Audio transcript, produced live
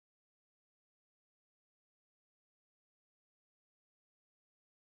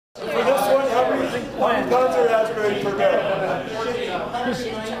For this one, how many pounds are raspberry per barrel?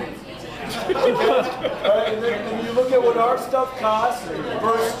 Alright, and then you look at what our stuff costs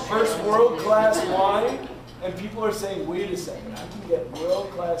versus world-class wine, and people are saying, wait a second, I can get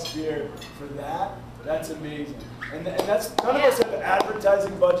world-class beer for that? That's amazing. And that's, none of us have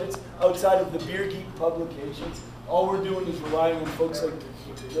advertising budgets outside of the Beer Geek publications. All we're doing is relying on folks like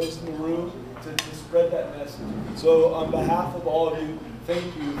those in the room to spread that message. So on behalf of all of you, thank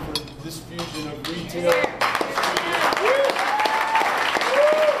you for this fusion of retail.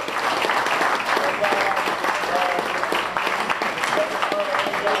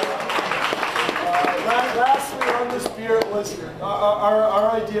 Lastly on this beer was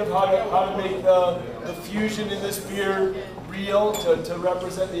our idea of how to make the fusion in this beer real to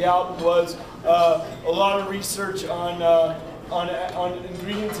represent the album was a lot of research on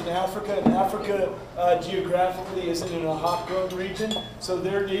ingredients in Africa. And Africa geographically isn't in a hop-grown region, so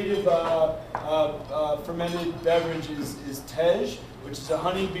their native fermented beverage is tej, which is a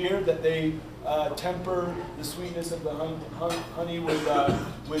honey beer that they temper the sweetness of the honey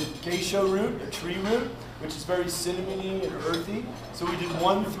with geisha root, a tree root, which is very cinnamony and earthy. So we did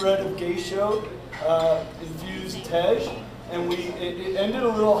one thread of geisha infused tej, and it ended a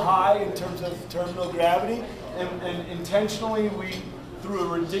little high in terms of terminal gravity, and intentionally we threw a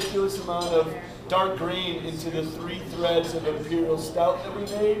ridiculous amount of dark grain into the 3 threads of imperial stout that we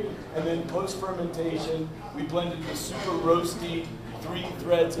made, and then post-fermentation we blended the super roasty 3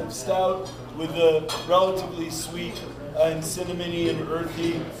 threads of stout with the relatively sweet and cinnamony and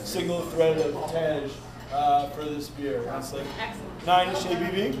earthy single thread of tej for this beer. It's like 9-ish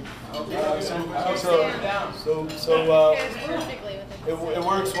ABV. It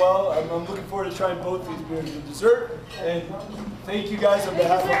works well. I'm looking forward to trying both these beers with dessert. And thank you guys on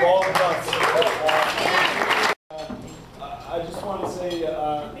behalf of all of us. I just want to say,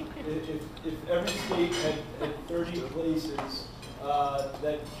 if every state had 30 places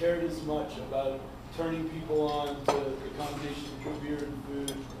that cared as much about turning people on to the combination of beer and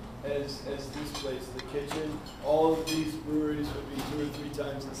food as this place, the kitchen, all of these breweries would be 2 or 3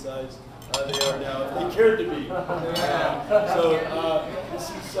 times the size they are now, if they cared to be. So this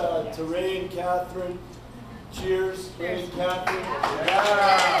is to Ray and Catherine. Cheers, Ray and Catherine.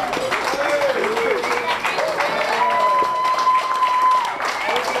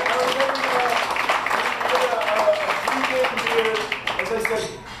 As I said,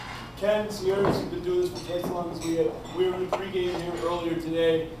 Ken, Cilurzo has been doing this for twice as long as we have. We were in pregame here earlier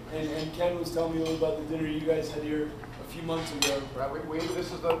today, and Ken was telling me a little about the dinner you guys had here a few months ago. Right,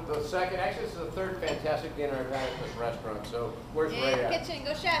 this is the second, actually this is the 3rd fantastic dinner I've had at this restaurant, so where's Ray at? Kitchen,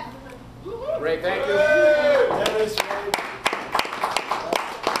 go chef. Ray, thank you. Dennis, Ray.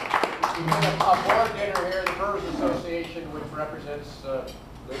 We had a board dinner here, the Brewers Association, which represents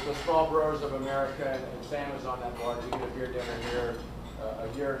the small brewers of America, and Sam was on that board. We did a beer dinner here a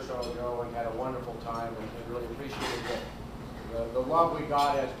year or so ago and had a wonderful time, and really appreciated the love we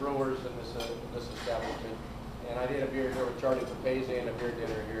got as brewers in this establishment. And I did a beer here with Charlie Papese and a beer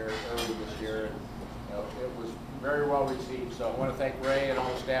dinner here earlier this year, and it was very well received. So I want to thank Ray and all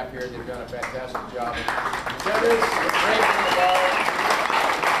the staff here. They've done a fantastic job. Dennis, raising the bar.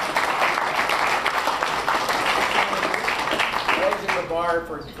 Raising the bar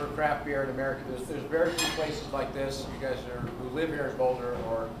for craft beer in America. There's very few places like this. You guys who live here in Boulder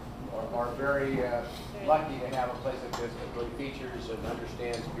are very lucky to have a place like this that really features and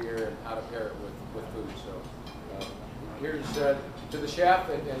understands beer and how to pair it with food. So here's to the chef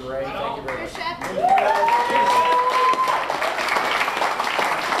and Ray. Thank you very much.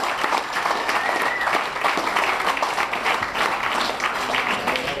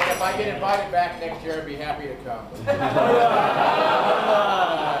 If I get invited back next year, I'd be happy to come.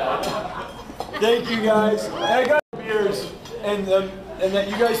 Thank you guys. I got beers, and that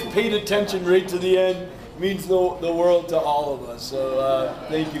you guys paid attention right to the end means the world to all of us. So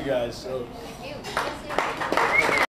thank you guys. So.